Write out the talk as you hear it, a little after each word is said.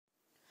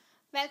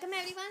Welcome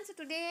everyone. So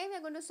today we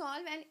are going to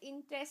solve an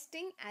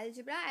interesting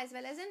algebra as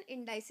well as an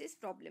indices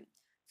problem.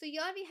 So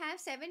here we have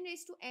 7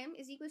 raised to m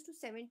is equals to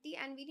 70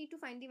 and we need to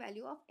find the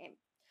value of m.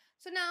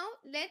 So now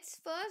let's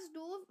first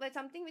do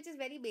something which is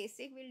very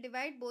basic. We'll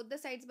divide both the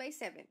sides by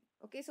 7.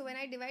 Okay, so when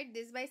I divide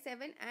this by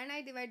 7 and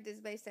I divide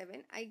this by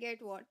 7, I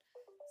get what?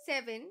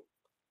 7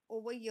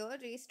 over here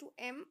raised to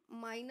m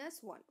minus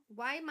 1.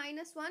 Why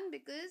minus 1?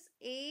 Because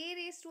a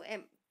raised to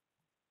m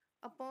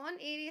upon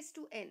a raised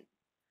to n,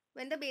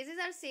 when the bases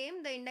are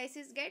same, the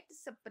indices get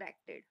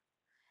subtracted,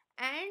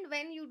 and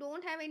when you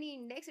don't have any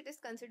index, it is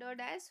considered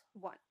as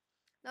 1.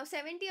 Now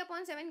 70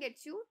 upon 7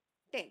 gets you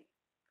 10.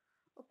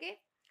 Okay,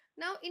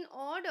 now in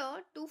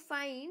order to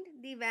find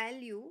the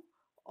value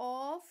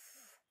of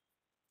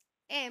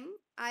m,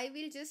 I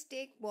will just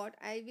take what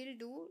I will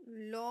do,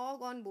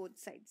 log on both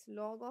sides.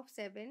 Log of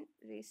 7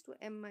 raised to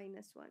m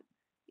minus 1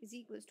 is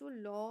equals to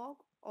log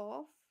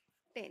of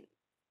 10.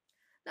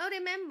 Now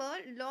remember,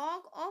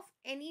 log of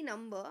any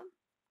number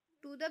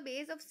to the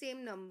base of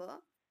same number,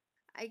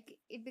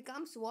 it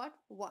becomes what?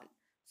 1.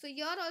 So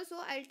here also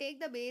I'll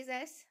take the base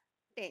as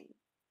 10.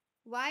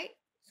 Why?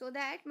 So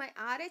that my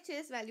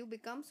RHS value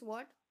becomes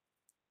what?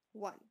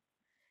 1.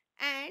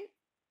 And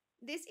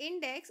this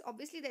index,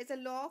 obviously there's a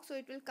log, so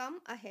it will come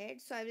ahead.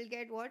 So I will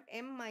get what?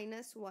 M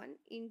minus 1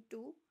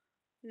 into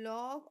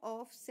log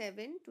of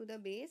 7 to the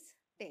base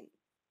 10.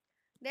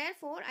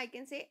 Therefore, I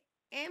can say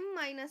m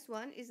minus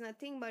 1 is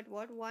nothing but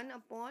what? 1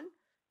 upon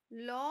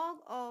log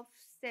of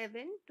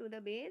 7 to the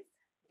base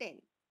 10.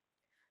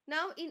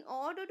 Now, in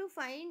order to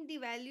find the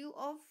value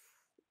of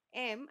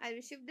m, I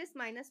will shift this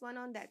minus 1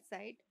 on that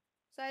side.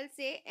 So, I'll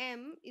say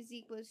m is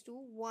equals to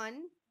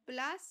 1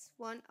 plus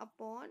 1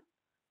 upon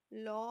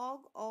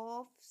log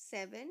of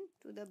 7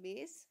 to the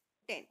base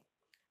 10.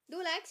 Do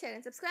like, share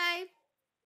and subscribe.